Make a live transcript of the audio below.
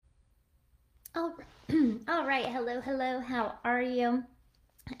All right. All right. Hello, hello. How are you?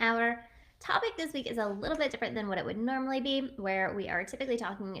 Our topic this week is a little bit different than what it would normally be, where we are typically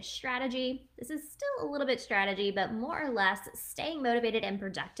talking strategy. This is still a little bit strategy, but more or less staying motivated and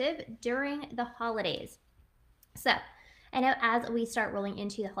productive during the holidays. So, I know as we start rolling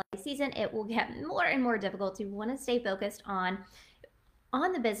into the holiday season, it will get more and more difficult to want to stay focused on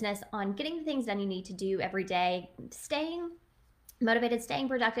the business, on getting the things done you need to do every day, staying motivated, staying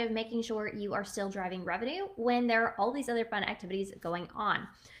productive, making sure you are still driving revenue when there are all these other fun activities going on.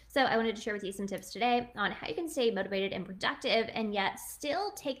 So, I wanted to share with you some tips today on how you can stay motivated and productive and yet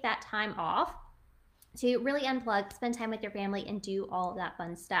still take that time off to really unplug, spend time with your family, and do all of that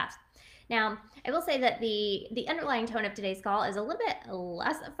fun stuff. Now, I will say that the underlying tone of today's call is a little bit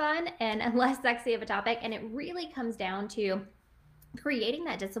less fun and less sexy of a topic, and it really comes down to creating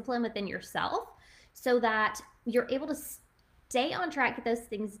that discipline within yourself so that you're able to stay on track, get those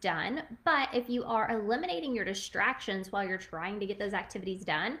things done. But if you are eliminating your distractions while you're trying to get those activities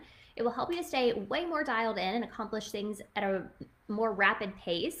done, it will help you to stay way more dialed in and accomplish things at a more rapid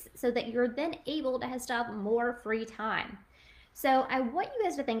pace so that you're then able to have more free time. So I want you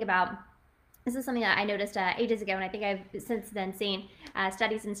guys to think about this is something that I noticed ages ago, and I think I've since then seen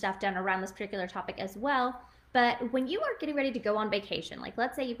studies and stuff done around this particular topic as well. But when you are getting ready to go on vacation, like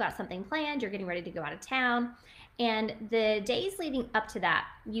let's say you've got something planned, you're getting ready to go out of town, and the days leading up to that,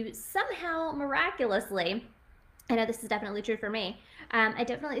 you somehow miraculously, I know this is definitely true for me, I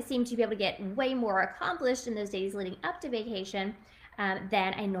definitely seem to be able to get way more accomplished in those days leading up to vacation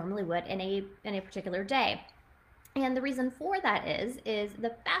than I normally would in a particular day. And the reason for that is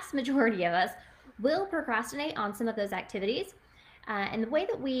the vast majority of us will procrastinate on some of those activities. And the way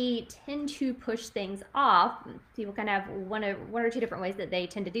that we tend to push things off, people kind of have one or two different ways that they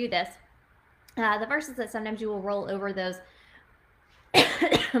tend to do this. The first is that sometimes you will roll over those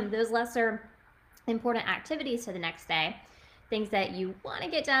those lesser important activities to the next day. Things that you want to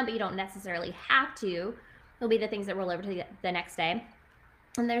get done, but you don't necessarily have to, will be the things that roll over to the next day.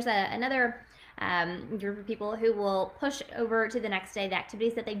 And there's another group of people who will push over to the next day the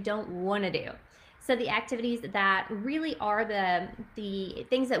activities that they don't want to do. So the activities that really are the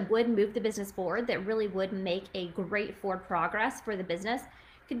things that would move the business forward, that really would make a great forward progress for the business,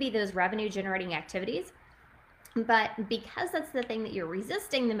 could be those revenue generating activities. But because that's the thing that you're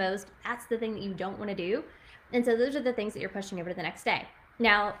resisting the most, that's the thing that you don't want to do. And so those are the things that you're pushing over to the next day.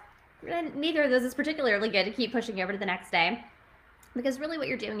 Now, neither of those is particularly good to keep pushing over to the next day, because really what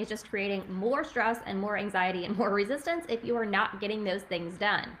you're doing is just creating more stress and more anxiety and more resistance if you are not getting those things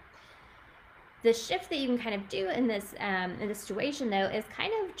done. The shift that you can kind of do in this situation, though, is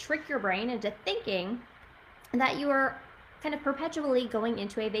kind of trick your brain into thinking that you are kind of perpetually going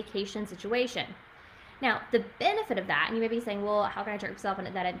into a vacation situation. Now, the benefit of that, and you may be saying, well, how can I trick myself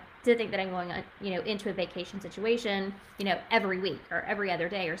into that to think that I'm going on, into a vacation situation, every week or every other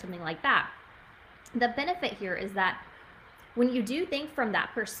day or something like that. The benefit here is that when you do think from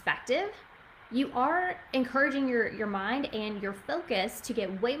that perspective, you are encouraging your mind and your focus to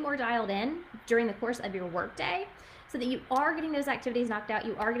get way more dialed in during the course of your workday so that you are getting those activities knocked out,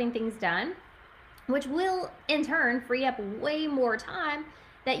 you are getting things done, which will in turn free up way more time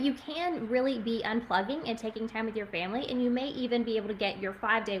that you can really be unplugging and taking time with your family. And you may even be able to get your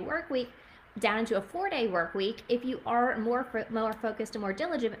 5-day work week down into a 4-day work week if you are more focused and more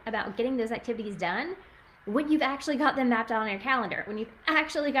diligent about getting those activities done when you've actually got them mapped out on your calendar, when you've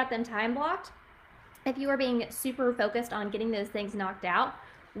actually got them time blocked. If you are being super focused on getting those things knocked out,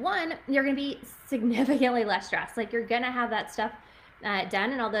 one, you're going to be significantly less stressed. Like you're going to have that stuff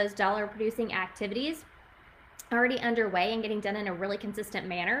done and all those dollar producing activities already underway and getting done in a really consistent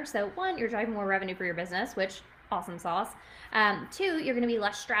manner. So one, you're driving more revenue for your business, which awesome sauce. Two, you're going to be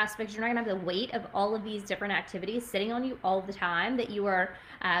less stressed because you're not going to have the weight of all of these different activities sitting on you all the time that you are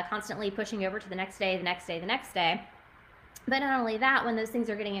constantly pushing over to the next day, the next day, the next day. But not only that, when those things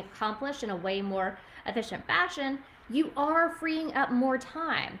are getting accomplished in a way more efficient fashion, you are freeing up more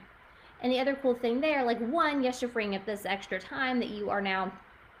time. And the other cool thing there, like one, yes, you're freeing up this extra time that you are now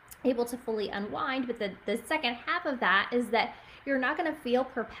able to fully unwind. But the second half of that is that you're not going to feel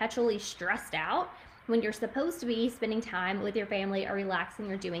perpetually stressed out when you're supposed to be spending time with your family or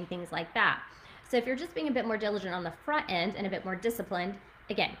relaxing or doing things like that. So if you're just being a bit more diligent on the front end and a bit more disciplined,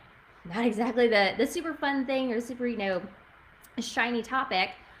 again, not exactly the super fun thing or super, shiny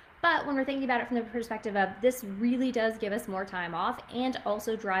topic, but when we're thinking about it from the perspective of this really does give us more time off and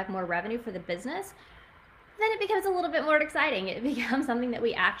also drive more revenue for the business, then it becomes a little bit more exciting. It becomes something that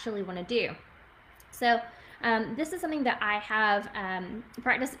we actually want to do. So this is something that I have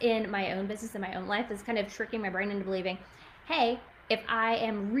practiced in my own business, in my own life, is kind of tricking my brain into believing, hey, if I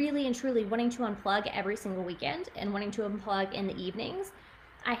am really and truly wanting to unplug every single weekend and wanting to unplug in the evenings,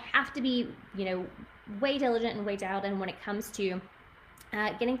 I have to be, way diligent and way dialed in when it comes to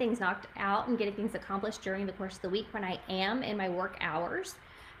getting things knocked out and getting things accomplished during the course of the week when I am in my work hours.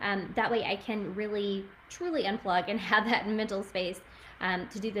 That way I can really, truly unplug and have that mental space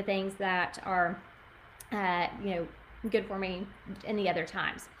to do the things that are, good for me in the other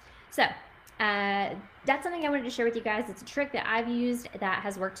times. So that's something I wanted to share with you guys. It's a trick that I've used that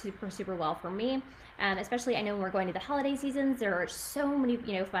has worked super, super well for me. Especially I know when we're going to the holiday seasons, there are so many,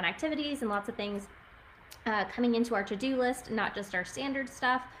 fun activities and lots of things coming into our to-do list, not just our standard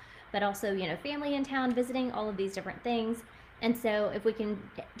stuff, but also, family in town visiting, all of these different things. And so if we can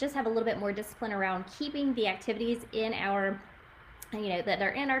just have a little bit more discipline around keeping the activities in our, that they're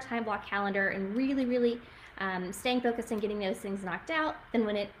in our time block calendar and really, really staying focused and getting those things knocked out, then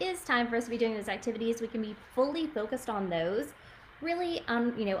when it is time for us to be doing those activities, we can be fully focused on those, really,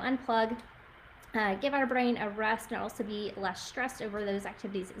 unplug, give our brain a rest, and also be less stressed over those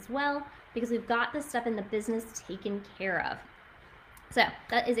activities as well, because we've got this stuff in the business taken care of. So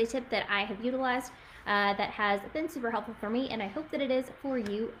that is a tip that I have utilized that has been super helpful for me, and I hope that it is for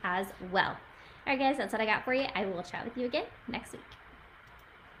you as well. All right, guys, that's what I got for you. I will chat with you again next week.